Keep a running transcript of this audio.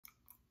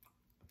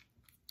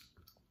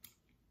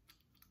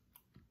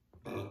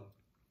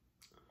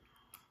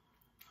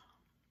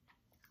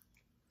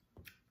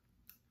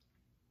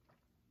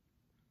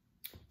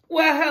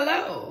Well,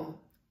 hello,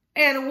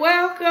 and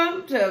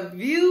welcome to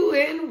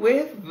Viewing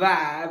with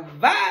Vi.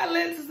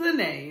 Violet's the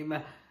name.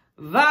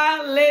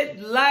 Violet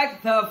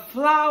like the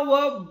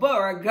flower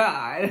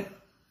Beauregard.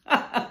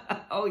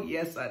 Oh,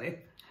 yes, honey.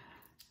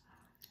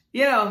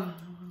 You know,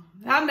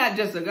 I'm not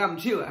just a gum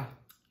chewer.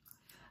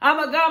 I'm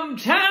a gum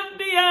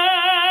champion.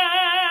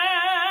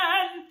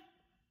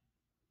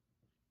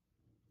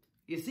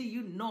 You see,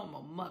 you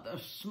normal mother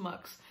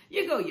schmucks.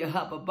 You go your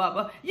hubba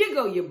bubba, you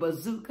go your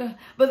bazooka,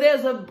 but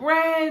there's a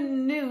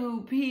brand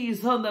new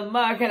piece on the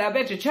market I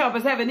bet your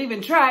chompers haven't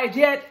even tried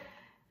yet.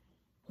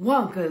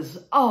 Wonka's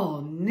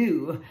all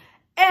new,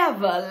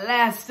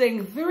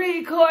 everlasting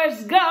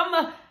 3-course gum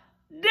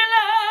deluxe.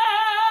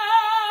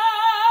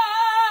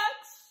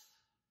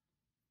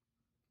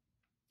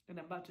 And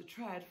I'm about to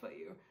try it for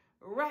you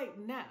right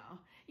now.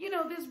 You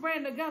know, this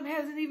brand of gum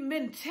hasn't even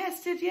been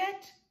tested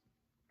yet.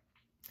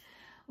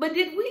 But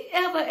did we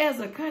ever as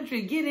a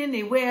country get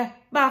anywhere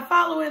by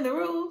following the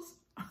rules?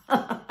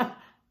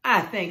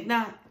 I think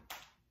not.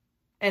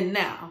 And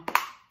now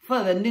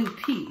for the new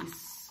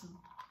piece.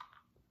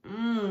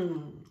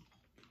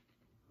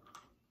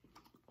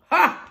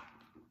 Ha!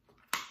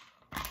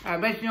 I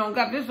bet you don't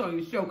got this on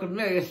your show,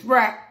 Cornelia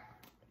Spratt.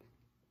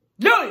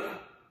 Do you?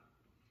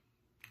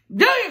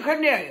 Do you,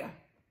 Cornelia?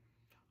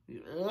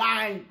 You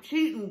lying,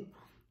 cheating.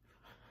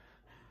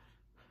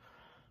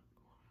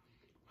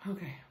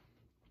 Okay.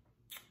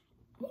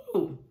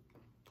 Ooh.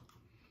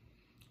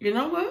 You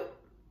know what?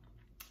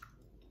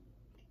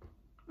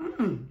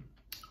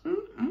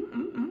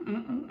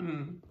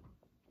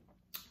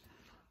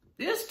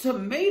 This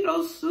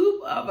tomato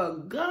soup of a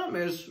gum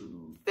is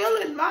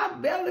filling my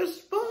belly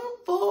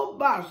spoonful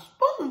by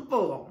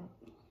spoonful.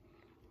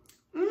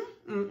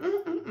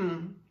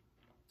 And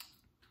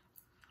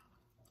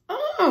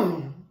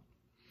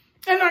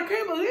I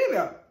can't believe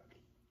it.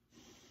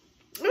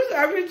 This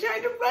actually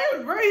changed the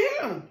flavors right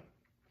here.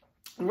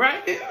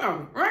 Right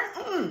here,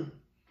 right.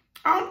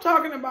 I'm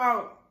talking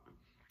about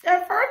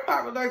that first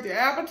part was like the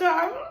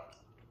appetizer,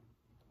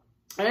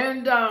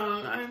 and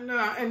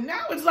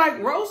now it's like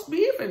roast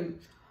beef and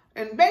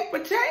baked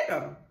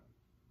potato.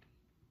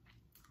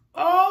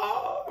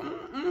 Oh,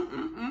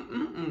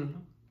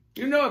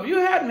 You know, if you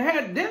hadn't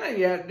had dinner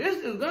yet, this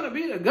is gonna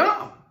be the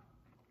gum.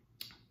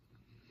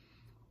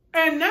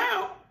 And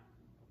now,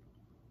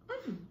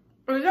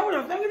 is that what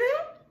I think it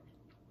is?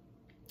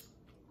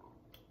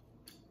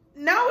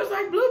 Now it's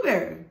like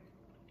blueberry.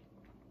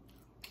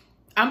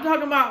 I'm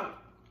talking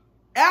about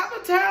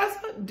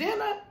appetizer,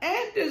 dinner,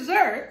 and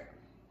dessert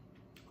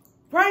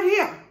right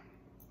here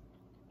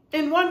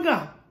in one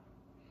gum.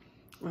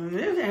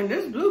 And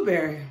this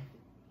blueberry,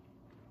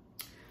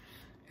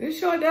 it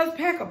sure does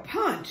pack a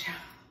punch.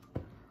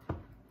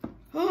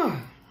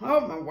 Oh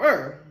my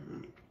word.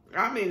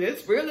 I mean,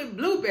 it's really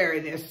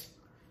blueberry-ness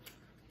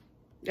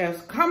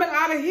that's coming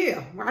out of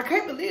here. I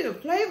can't believe the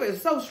flavor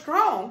is so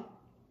strong.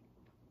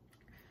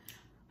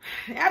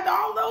 After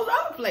all those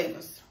other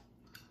flavors.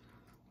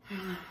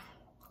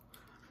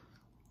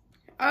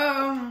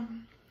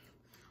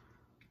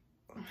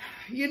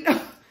 You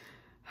know,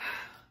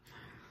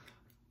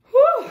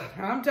 whew,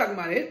 I'm talking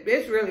about it.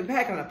 It's really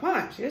packing a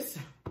punch. It's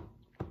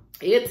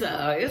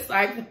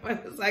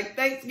like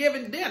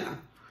Thanksgiving dinner.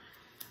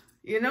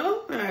 You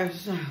know,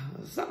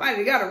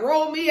 somebody got to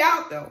roll me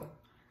out though,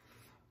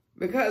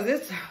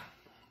 because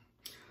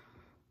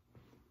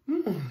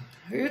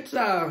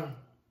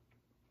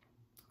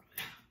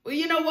well,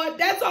 you know what?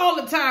 That's all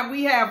the time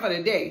we have for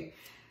today.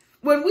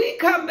 When we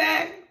come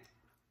back,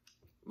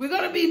 we're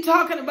going to be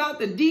talking about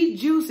the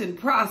de-juicing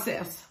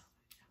process.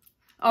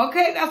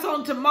 Okay? That's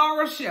on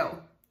tomorrow's show.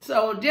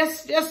 So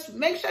just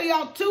make sure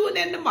y'all tune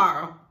in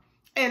tomorrow.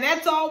 And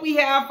that's all we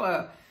have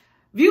for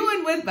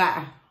Viewing with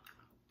Vi.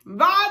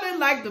 Vibing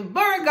like the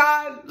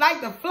Beauregard,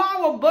 like the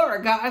flower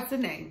Beauregard's the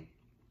name.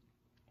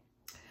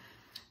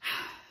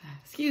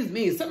 Excuse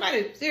me.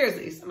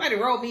 Seriously, somebody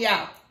roll me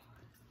out.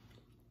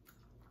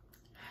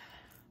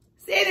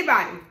 See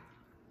anybody,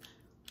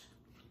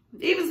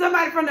 even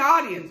somebody from the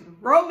audience,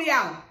 roll me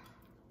out.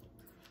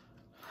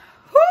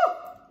 Whew!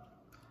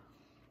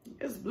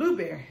 It's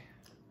blueberry.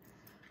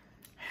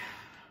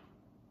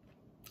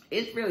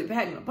 It's really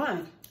packing a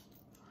punch.